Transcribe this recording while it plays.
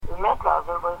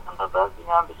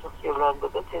dünyanın bir çox yerlərində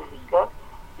də tezliklər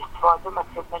istifadə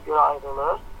məqsədinə görə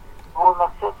ayrılır. Bu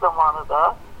məqsəd zamanı da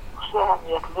xüsusi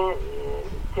əhəmiyyətli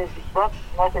tezliklər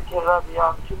nəsə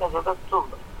radioyan üçün nəzərdə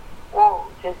tutulur. O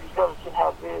tezliklər üçün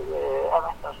hərbi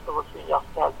əməkdaşlıq üçün,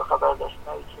 yaxud hərbi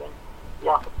xəbərləşmə üçün,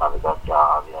 yaxud naviqasiya,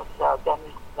 aviasiya,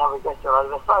 dəniz naviqasiyaları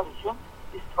və s. üçün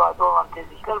istifadə olan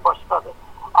tezliklər başqadır.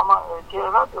 Amma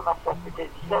radio məqsədli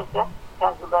tezliklər isə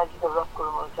tənzimləyici dövlət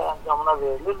qurumunun sərəncamına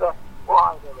verilir və o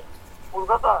ayrılır.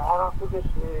 Burada da hər hansı bir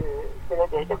belə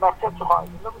deyək də məqsəd çox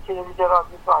ayrılır. Bu televiziya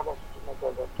radio sahəsi üçün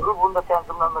nəzərdə tutulur. Bunun da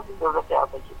tənzimlənməsi dövlət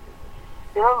həyata keçirilir.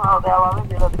 Belə halda əlavə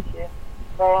belədir ki,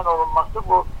 müəyyən olunması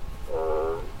bu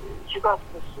iki qat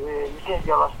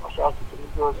lisenziyalaşma şərti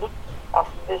kimi görünür.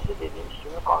 Əslində isə dediyimiz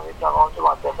kimi konvensiyanın 10-cu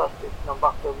maddə əsas tezisindən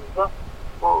baxdığımızda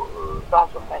bu daha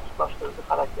çox məhdudlaşdırıcı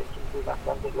xarakter kimi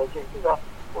qiymətləndiriləcəkdir və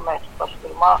bu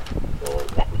məhdudlaşdırma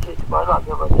nəticə itibarilə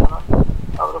Azərbaycanın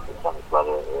Avropa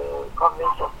Şurasına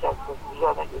konvensiyası çərçivəsində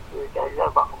üzərinə götürür,